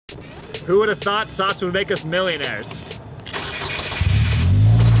Who would have thought socks would make us millionaires?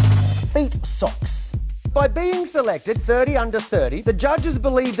 Feet socks. By being selected 30 under 30, the judges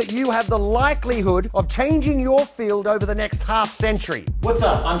believe that you have the likelihood of changing your field over the next half century. What's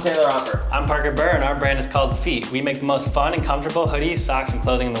up? I'm Taylor Hopper. I'm Parker Burr, and our brand is called Feet. We make the most fun and comfortable hoodies, socks, and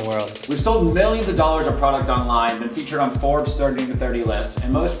clothing in the world. We've sold millions of dollars of product online, been featured on Forbes 30 to 30 list,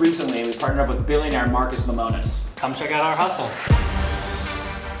 and most recently, we partnered up with billionaire Marcus Lemonis. Come check out our hustle.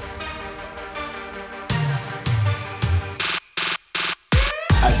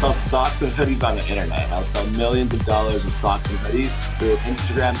 I sell socks and hoodies on the internet. I'll sell millions of dollars of socks and hoodies through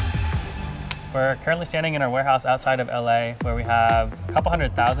Instagram. We're currently standing in our warehouse outside of LA, where we have a couple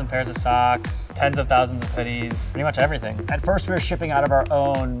 100,000 pairs of socks, tens of thousands of hoodies, pretty much everything. At first, we were shipping out of our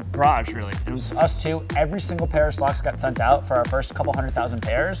own garage, really. It was us two. Every single pair of socks got sent out for our first couple 100,000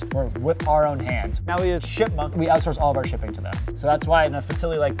 pairs. We're with our own hands. Now we use Shipmonk. We outsource all of our shipping to them. So that's why in a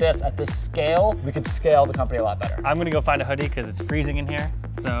facility like this, at this scale, we could scale the company a lot better. I'm gonna go find a hoodie because it's freezing in here.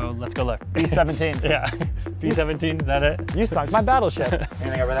 So let's go look. B-17. Yeah. B-17, is that it? You sunk my battleship.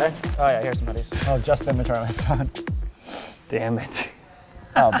 Anything over there? Oh yeah, here's some hoodies. Oh, just the inventory on my phone. Damn it.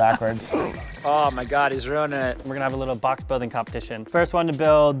 Oh, backwards. Oh my God, he's ruining it. We're gonna have a little box building competition. First one to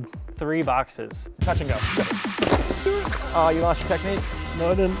build 3 boxes. Touch and go. Oh, you lost your technique? No,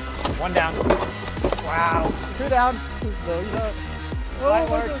 I didn't. One down. Wow. 2 down. That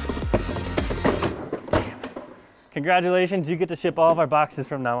worked. Congratulations, you get to ship all of our boxes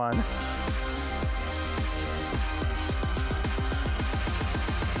from now on.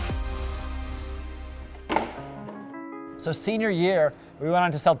 So senior year, we went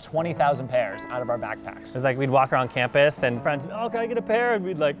on to sell 20,000 pairs out of our backpacks. It was like we'd walk around campus and friends would be, oh, can I get a pair? And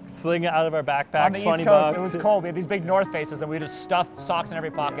we'd like sling it out of our backpack, On the 20 East Coast, bucks. it was cold. We had these big North Faces and we just stuffed socks in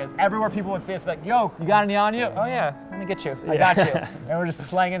every pocket. Everywhere people would see us, be like, yo, you got any on you? Oh yeah, let me get you. I got you. And we're just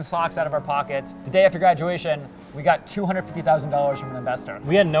slanging socks out of our pockets. The day after graduation, we got $250,000 from an investor.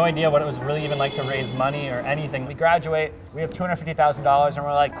 We had no idea what it was really even like to raise money or anything. We graduate, we have $250,000 and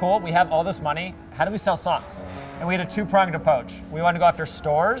we're like, cool, we have all this money. How do we sell socks? And we had a 2-pronged approach. We wanted to go after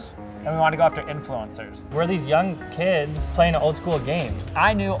stores and we wanted to go after influencers. We're these young kids playing an old school game.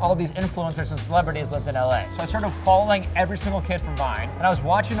 I knew all these influencers and celebrities lived in LA. So I started following every single kid from Vine, and I was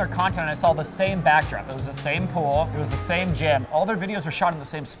watching their content and I saw the same backdrop. It was the same pool, it was the same gym. All their videos are shot in the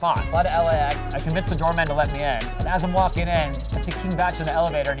same spot. A lot of LAX. I convinced the doorman to let me in. And as I'm walking in, I see King Batch in the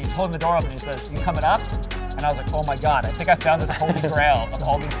elevator and he's pulling the door open and he says, you coming up? And I was like, oh my God, I think I found this holy grail of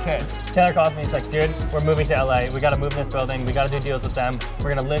all these kids. Taylor calls me, he's like, dude, we're moving to LA. We gotta move in this building. We gotta do deals with them.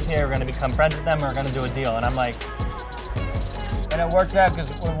 We're gonna live here. We're gonna become friends with them. We're gonna do a deal. And I'm like, and it worked out because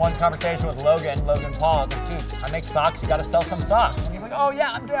in one conversation with Logan Paul, I was like, dude, I make socks, you gotta sell some socks. And he's like, oh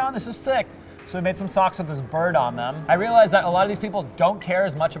yeah, I'm down, this is sick. So we made some socks with this bird on them. I realized that a lot of these people don't care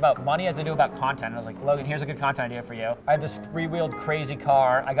as much about money as they do about content. And I was like, Logan, here's a good content idea for you. I had this 3-wheeled crazy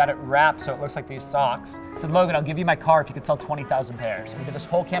car. I got it wrapped so it looks like these socks. I said, Logan, I'll give you my car if you could sell 20,000 pairs. And we did this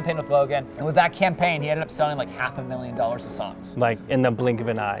whole campaign with Logan. And with that campaign, he ended up selling like $500,000 of socks. like in the blink of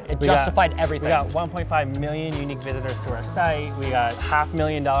an eye. It justified everything. We got 1.5 million unique visitors to our site. We got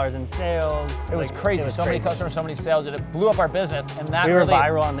 $500,000 in sales. It was crazy. So many customers, so many sales. It blew up our business. And that we were really,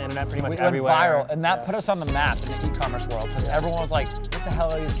 viral on the internet pretty much everywhere. We went viral, and that put us on the map in the e-commerce world because everyone was like, what the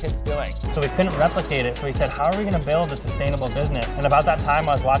hell are these kids doing? So we couldn't replicate it. So we said, how are we going to build a sustainable business? And about that time,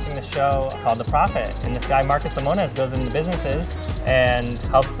 I was watching this show called The Profit. And this guy, Marcus Lemonis, goes into businesses and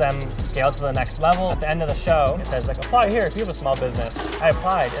helps them scale to the next level. At the end of the show, it says like, apply here if you have a small business. I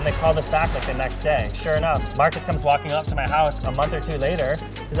applied and they called us back like the next day. Sure enough, Marcus comes walking up to my house a month or 2 later.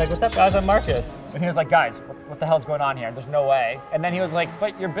 He's like, what's up guys, I'm Marcus. And he was like, guys, what the hell's going on here? There's no way. And then he was like,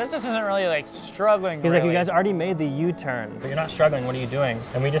 but your business isn't really like struggling. He's like, you guys already made the U-turn, but you're not struggling, what are you doing?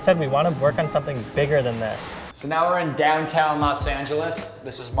 And we just said we want to work on something bigger than this. So now we're in downtown Los Angeles.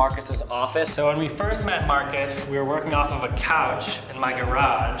 This is Marcus's office. So when we first met Marcus, we were working off of a couch in my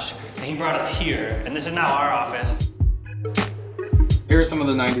garage, and he brought us here, and this is now our office. Here are some of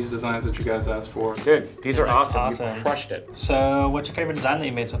the 90s designs that you guys asked for. Dude, these are awesome. You crushed it. So what's your favorite design that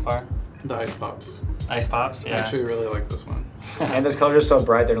you made so far? The Ice Pops. Ice Pops, yeah. I actually really like this one. And this color is so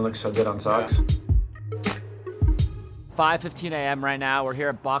bright that it looks so good on socks. Yeah. 5:15 a.m. right now. We're here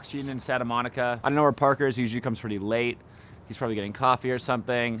at Box Union in Santa Monica. I don't know where Parker is. He usually comes pretty late. He's probably getting coffee or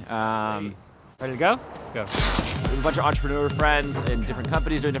something. Ready to go? Let's go. We have a bunch of entrepreneur friends in different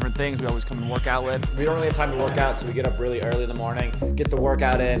companies doing different things we always come and work out with. We don't really have time to work out, so we get up really early in the morning, get the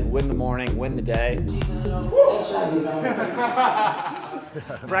workout in, win the morning, win the day.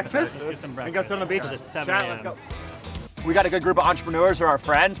 Breakfast? Get some breakfast. And go sit on the beach. It's 7 Chat, a.m. let's go. We got a good group of entrepreneurs who are our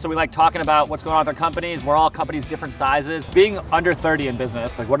friends, so we like talking about what's going on with their companies. We're all companies different sizes. Being under 30 in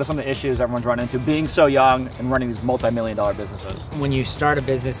business, like what are some of the issues everyone's run into being so young and running these multi-million-dollar businesses? When you start a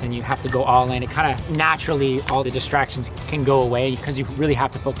business and you have to go all in, it kind of naturally, all the distractions can go away because you really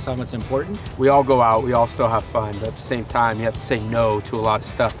have to focus on what's important. We all go out, we all still have fun, but at the same time, you have to say no to a lot of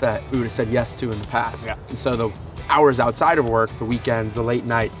stuff that we would have said yes to in the past. Yeah. And so the hours outside of work, the weekends, the late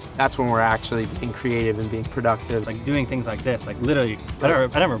nights, that's when we're actually being creative and being productive. Like doing things like this, like literally, I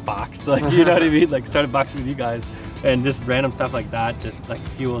never boxed, like, you know what I mean? Like started boxing with you guys, and just random stuff like that just like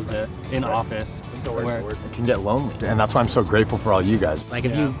fuels the in-office work. It can get lonely, and that's why I'm so grateful for all you guys. Like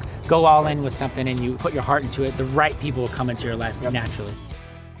if you go all in with something and you put your heart into it, the right people will come into your life naturally.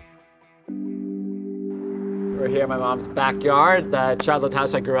 We're here in my mom's backyard, the childhood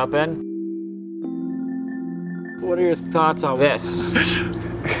house I grew up in. What are your thoughts on this?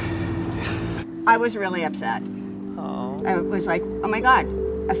 I was really upset. I was like, oh my God,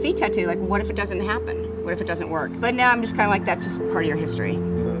 a feet tattoo, like what if it doesn't happen? What if it doesn't work? But now I'm just kind of like, that's just part of your history.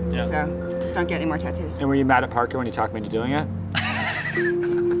 Yeah. So just don't get any more tattoos. And were you mad at Parker when he talked me into doing it?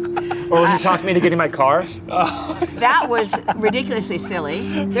 Or when he talked me into getting my car? That was ridiculously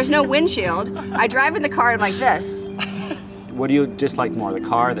silly. There's no windshield. I drive in the car like this. What do you dislike more, the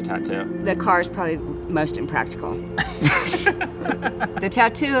car or the tattoo? The car is probably most impractical. The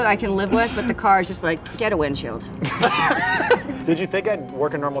tattoo I can live with, but the car is just like, get a windshield. Did you think I'd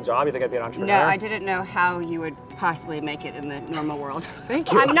work a normal job? You think I'd be an entrepreneur? No, I didn't know how you would possibly make it in the normal world.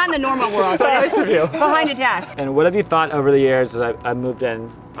 Thank you. I'm not in the normal world. So nice of you. Behind a desk. And what have you thought over the years as I moved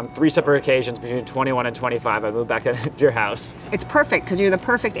in? On 3 separate occasions between 21 and 25, I moved back to your house. It's perfect, because you're the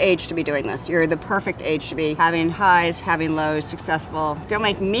perfect age to be doing this. You're the perfect age to be having highs, having lows, successful. Don't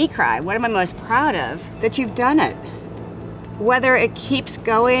make me cry. What am I most proud of? That you've done it. Whether it keeps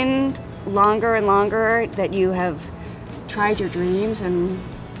going longer and longer, that you have tried your dreams, and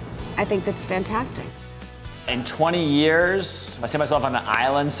I think that's fantastic. In 20 years, I see myself on an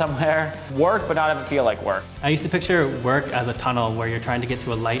island somewhere. Work, but not have it feel like work. I used to picture work as a tunnel where you're trying to get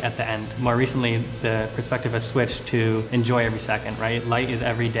to a light at the end. More recently, the perspective has switched to enjoy every second, right? Light is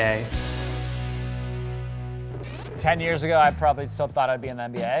every day. 10 years ago, I probably still thought I'd be in the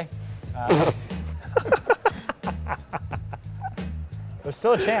NBA. There's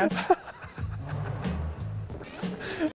still a chance.